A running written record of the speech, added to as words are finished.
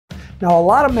Now, a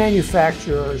lot of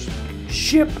manufacturers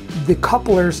ship the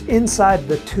couplers inside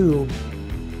the tube.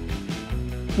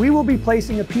 We will be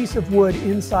placing a piece of wood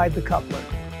inside the coupler.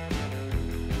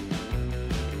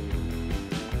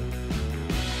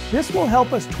 This will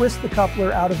help us twist the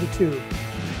coupler out of the tube.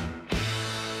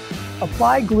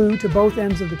 Apply glue to both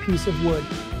ends of the piece of wood.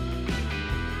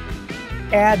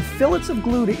 Add fillets of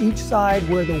glue to each side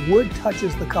where the wood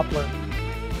touches the coupler.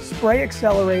 Spray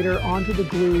accelerator onto the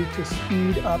glue to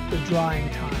speed up the drying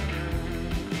time.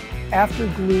 After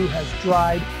glue has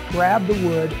dried, grab the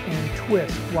wood and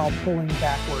twist while pulling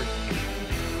backward.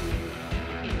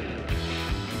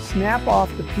 Snap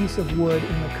off the piece of wood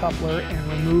in the coupler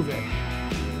and remove it.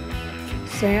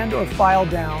 Sand or file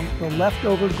down the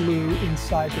leftover glue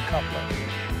inside the coupler.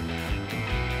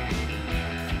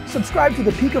 Subscribe to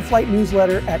the Peak of Flight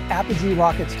newsletter at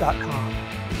apogeerockets.com.